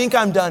 I think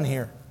I'm done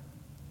here.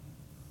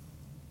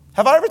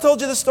 Have I ever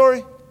told you this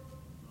story?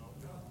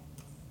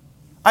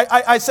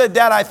 I said,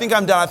 Dad, I think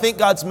I'm done. I think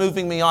God's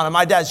moving me on. And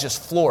my dad's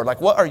just floored.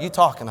 Like, what are you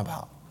talking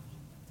about?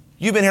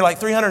 You've been here like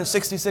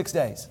 366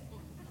 days.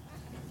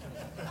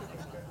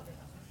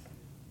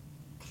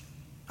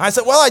 I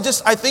said, well,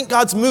 I think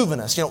God's moving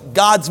us. You know,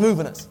 God's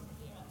moving us.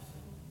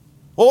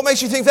 Well, what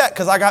makes you think that?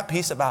 Because I got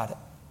peace about it.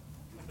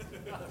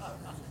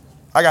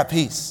 I got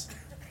peace.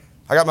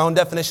 I got my own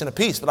definition of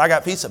peace, but I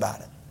got peace about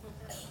it.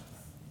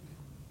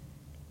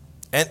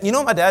 And you know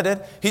what my dad did?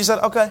 He said,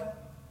 okay.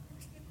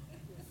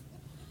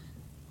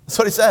 That's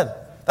what he said.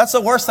 That's the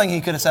worst thing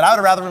he could have said. I would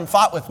have rather him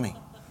fought with me.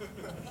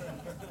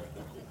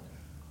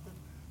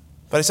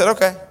 But he said,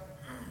 okay.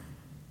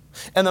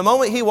 And the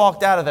moment he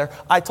walked out of there,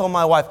 I told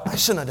my wife, I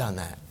shouldn't have done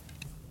that.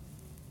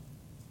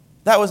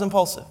 That was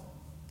impulsive.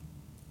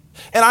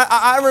 And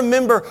I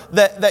remember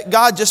that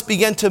God just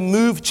began to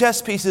move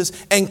chess pieces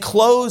and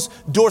close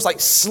doors, like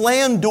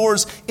slam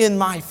doors in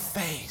my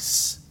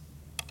face.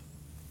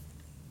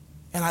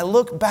 And I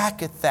look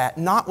back at that,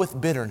 not with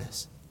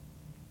bitterness.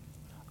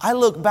 I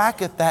look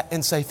back at that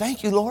and say,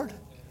 thank you, Lord.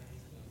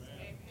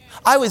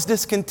 I was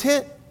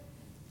discontent.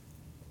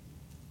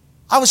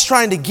 I was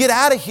trying to get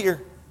out of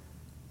here.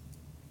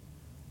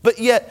 But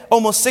yet,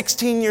 almost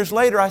 16 years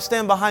later, I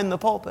stand behind the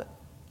pulpit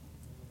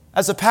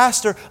as a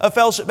pastor of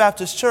Fellowship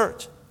Baptist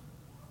Church.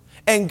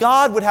 And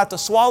God would have to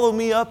swallow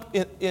me up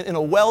in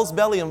a whale's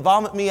belly and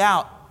vomit me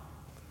out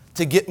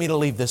to get me to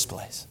leave this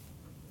place.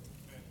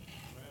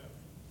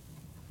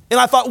 And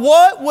I thought,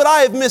 what would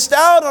I have missed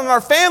out on, our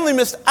family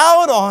missed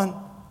out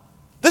on?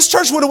 This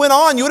church would have went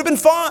on. You would have been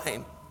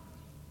fine.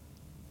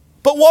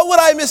 But what would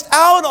I have missed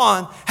out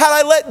on had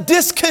I let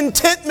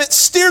discontentment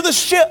steer the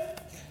ship?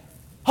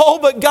 Oh,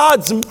 but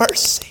God's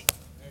mercy.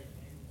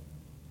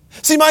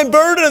 See, my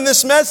burden in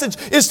this message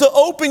is to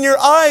open your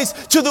eyes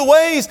to the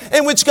ways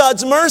in which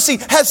God's mercy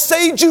has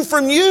saved you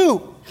from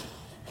you.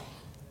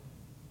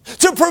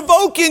 To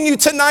provoke in you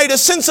tonight a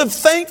sense of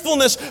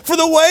thankfulness for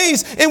the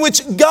ways in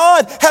which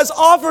God has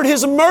offered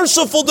His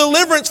merciful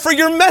deliverance for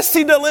your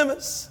messy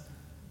dilemmas.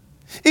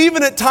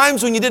 Even at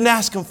times when you didn't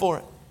ask Him for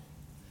it.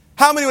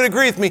 How many would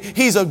agree with me?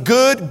 He's a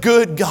good,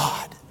 good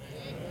God.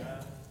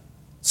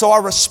 So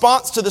our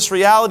response to this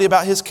reality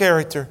about His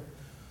character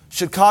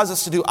should cause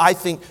us to do, I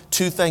think,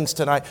 two things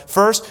tonight.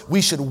 First,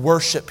 we should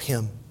worship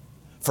Him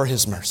for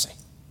His mercy.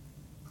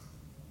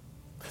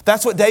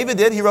 That's what David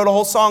did. He wrote a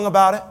whole song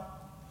about it.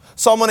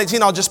 Psalm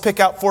 118, I'll just pick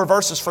out 4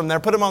 verses from there.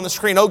 Put them on the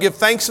screen. Oh, give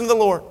thanks unto the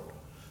Lord,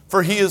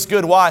 for He is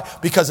good. Why?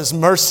 Because His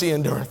mercy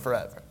endureth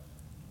forever.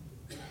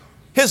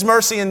 His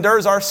mercy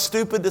endures our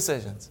stupid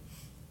decisions.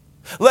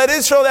 Let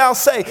Israel now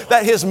say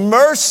that His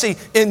mercy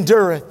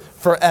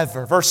endureth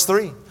forever. Verse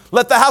 3.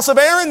 Let the house of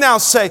Aaron now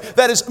say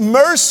that His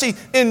mercy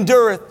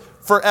endureth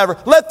forever.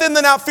 Let them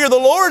that now fear the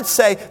Lord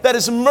say that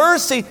His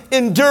mercy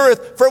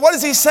endureth forever. What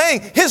is He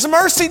saying? His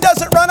mercy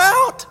doesn't run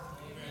out.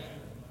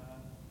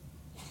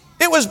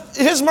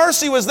 His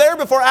mercy was there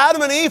before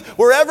Adam and Eve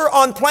were ever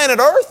on planet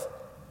Earth.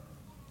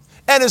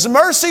 And His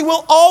mercy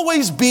will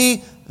always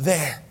be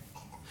there.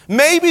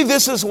 Maybe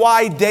this is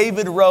why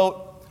David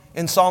wrote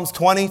in Psalms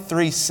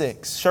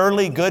 23:6,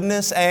 surely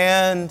goodness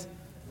and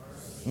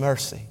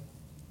mercy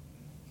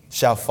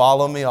shall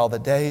follow me all the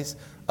days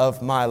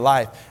of my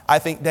life. I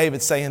think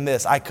David's saying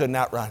this, I could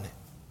not run it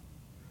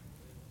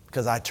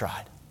because I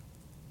tried.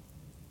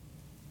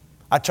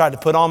 I tried to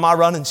put on my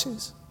running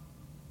shoes.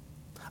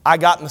 I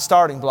got in the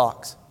starting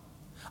blocks.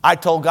 I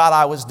told God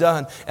I was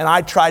done, and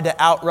I tried to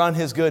outrun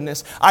His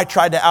goodness. I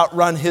tried to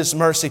outrun His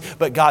mercy,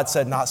 but God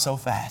said, not so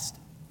fast.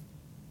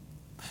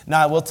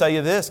 Now, I will tell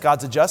you this,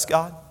 God's a just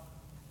God.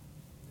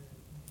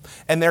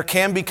 And there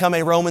can become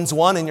a Romans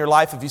 1 in your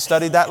life, if you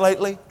studied that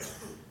lately,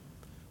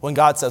 when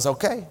God says,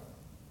 okay.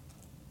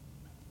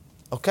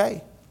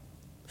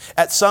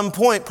 At some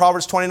point,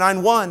 Proverbs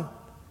 29:1,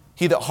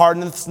 he that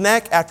hardeneth his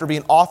neck after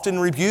being often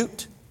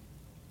rebuked,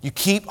 you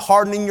keep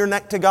hardening your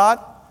neck to God,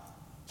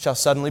 shall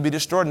suddenly be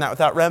destroyed, and that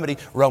without remedy.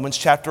 Romans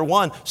chapter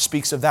 1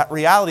 speaks of that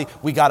reality.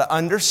 We got to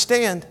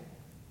understand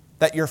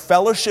that your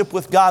fellowship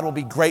with God will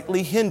be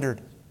greatly hindered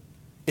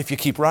if you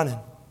keep running.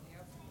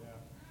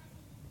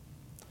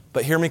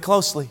 But hear me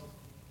closely.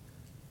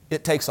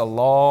 It takes a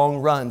long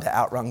run to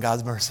outrun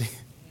God's mercy.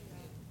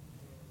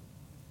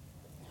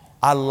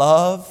 I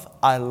love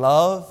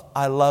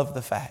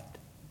the fact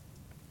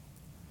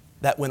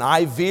that when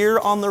I veer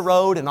on the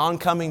road and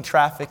oncoming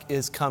traffic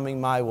is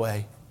coming my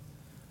way,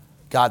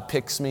 God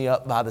picks me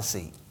up by the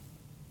seat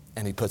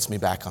and He puts me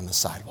back on the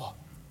sidewalk.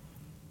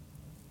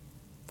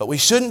 But we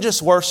shouldn't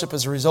just worship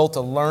as a result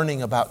of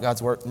learning about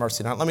God's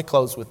mercy. Now, let me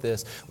close with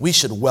this. We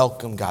should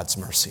welcome God's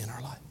mercy in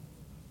our life.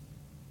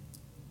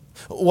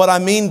 What I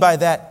mean by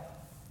that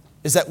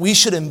is that we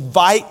should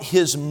invite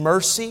His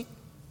mercy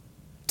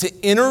to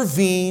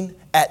intervene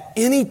at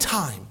any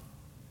time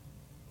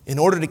in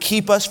order to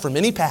keep us from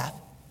any path,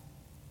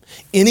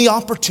 any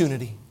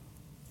opportunity,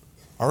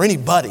 or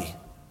anybody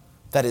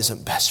that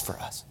isn't best for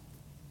us.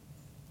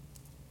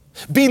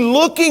 Be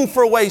looking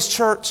for ways,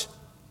 church,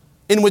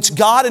 in which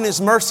God in His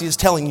mercy is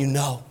telling you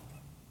no.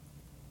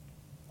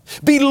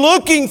 Be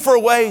looking for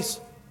ways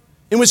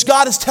in which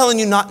God is telling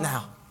you not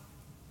now.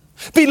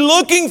 Be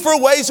looking for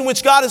ways in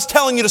which God is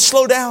telling you to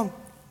slow down,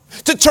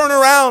 to turn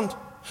around.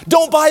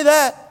 Don't buy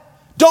that.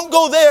 Don't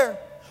go there.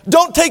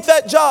 Don't take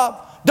that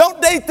job. Don't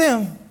date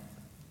them.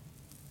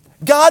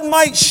 God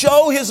might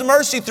show His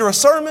mercy through a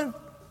sermon.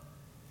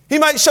 He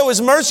might show His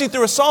mercy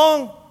through a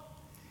song.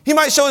 He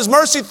might show His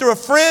mercy through a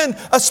friend,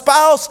 a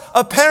spouse,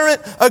 a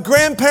parent, a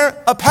grandparent,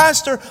 a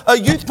pastor, a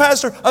youth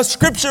pastor, a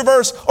scripture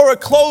verse, or a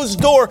closed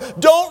door.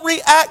 Don't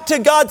react to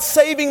God's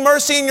saving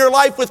mercy in your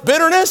life with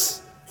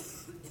bitterness.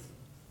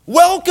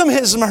 Welcome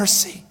His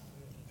mercy.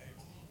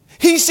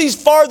 He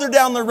sees farther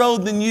down the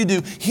road than you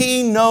do.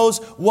 He knows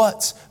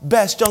what's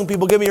best. Young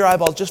people, give me your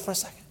eyeballs just for a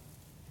second.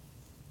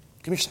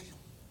 Give me your second.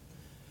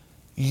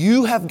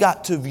 You have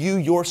got to view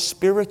your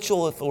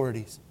spiritual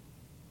authorities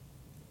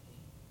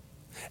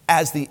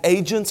as the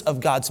agents of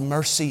God's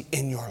mercy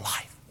in your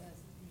life.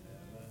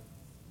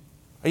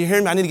 Are you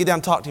hearing me? I need to get down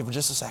and talk to you for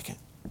just a second.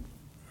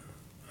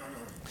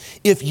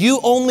 If you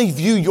only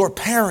view your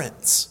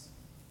parents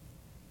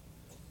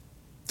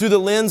through the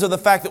lens of the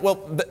fact that,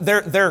 well,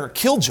 they're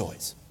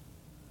killjoys.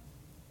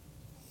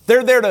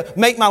 They're there to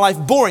make my life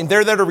boring.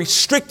 They're there to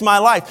restrict my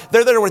life.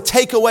 They're there to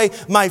take away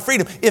my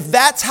freedom. If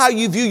that's how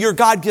you view your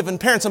God-given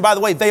parents, and by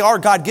the way, they are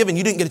God-given.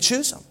 You didn't get to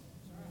choose them.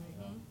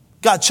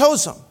 God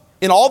chose them.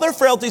 In all their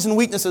frailties and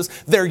weaknesses,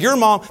 they're your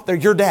mom, they're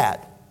your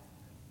dad.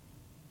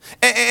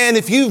 And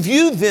if you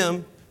view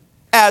them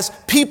as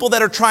people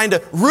that are trying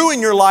to ruin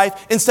your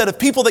life instead of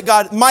people that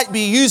God might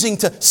be using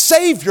to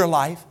save your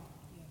life,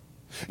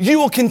 you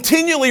will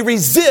continually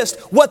resist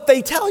what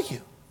they tell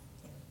you.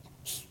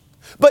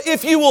 But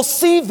if you will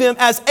see them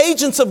as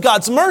agents of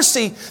God's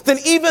mercy, then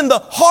even the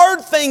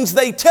hard things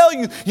they tell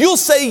you, you'll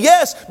say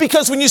yes,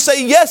 because when you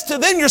say yes to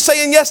them, you're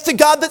saying yes to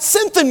God that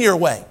sent them your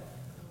way.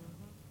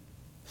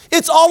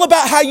 It's all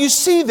about how you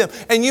see them.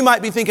 And you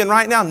might be thinking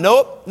right now,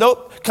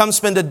 nope, come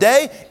spend a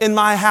day in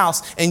my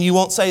house. And you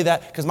won't say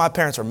that because my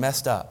parents are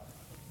messed up.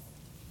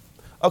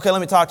 Okay,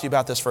 let me talk to you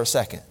about this for a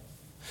second.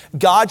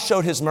 God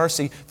showed His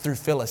mercy through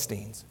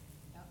Philistines.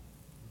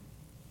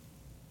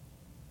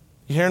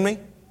 You hearing me?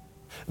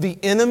 The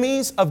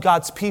enemies of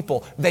God's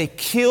people, they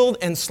killed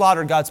and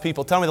slaughtered God's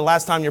people. Tell me the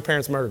last time your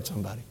parents murdered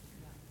somebody.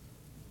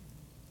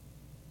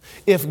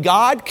 If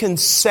God can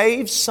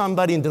save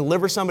somebody and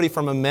deliver somebody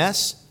from a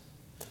mess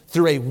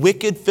through a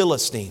wicked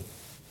Philistine,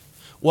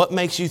 what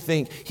makes you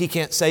think He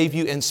can't save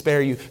you and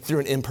spare you through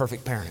an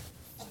imperfect parent?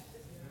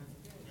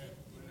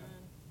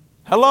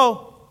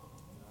 Hello?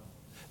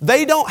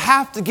 They don't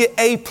have to get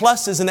A+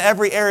 in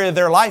every area of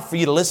their life for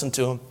you to listen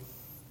to them.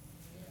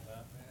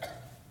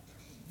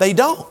 They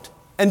don't.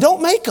 And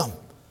don't make them.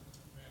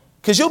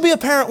 Because you'll be a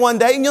parent one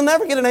day and you'll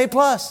never get an A+.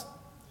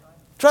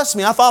 Trust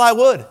me, I thought I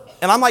would.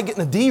 And I'm like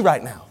getting a D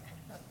right now.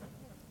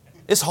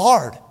 It's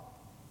hard.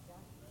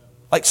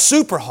 Like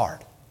super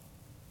hard.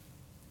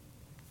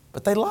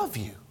 But they love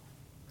you.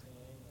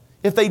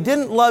 If they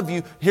didn't love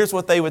you, here's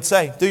what they would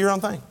say. Do your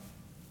own thing.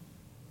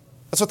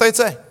 That's what they'd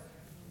say.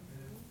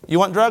 You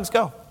want drugs?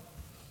 Go.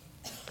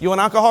 You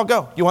want alcohol?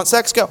 Go. You want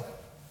sex? Go.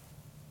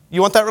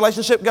 You want that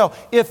relationship? Go.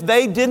 If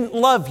they didn't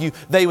love you,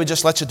 they would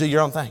just let you do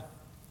your own thing.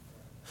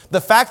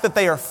 The fact that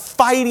they are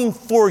fighting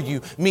for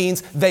you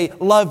means they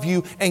love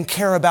you and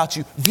care about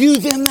you. View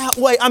them that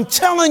way. I'm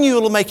telling you,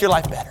 it'll make your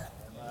life better.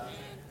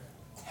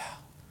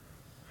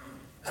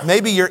 Yeah.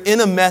 Maybe you're in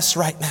a mess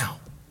right now.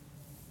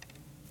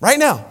 Right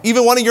now.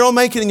 Even one of your own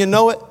making and you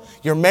know it.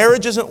 Your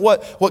marriage isn't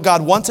what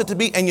God wants it to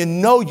be and you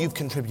know you've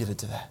contributed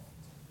to that.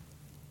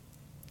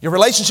 Your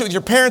relationship with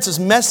your parents is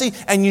messy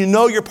and you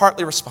know you're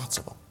partly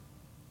responsible.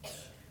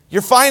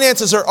 Your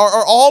finances are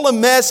all a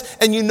mess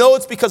and you know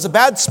it's because of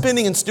bad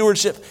spending and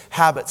stewardship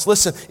habits.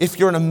 Listen, if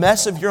you're in a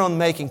mess of your own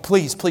making,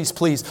 please, please,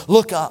 please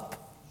look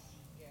up.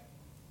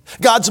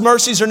 God's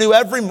mercies are new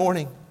every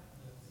morning.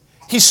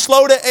 He's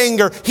slow to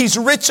anger. He's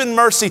rich in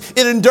mercy.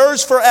 It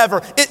endures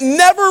forever. It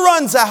never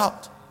runs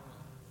out.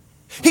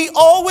 He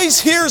always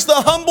hears the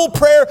humble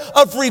prayer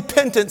of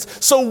repentance.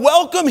 So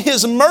welcome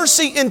His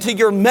mercy into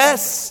your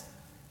mess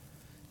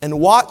and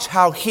watch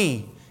how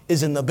He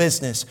is in the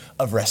business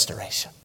of restoration.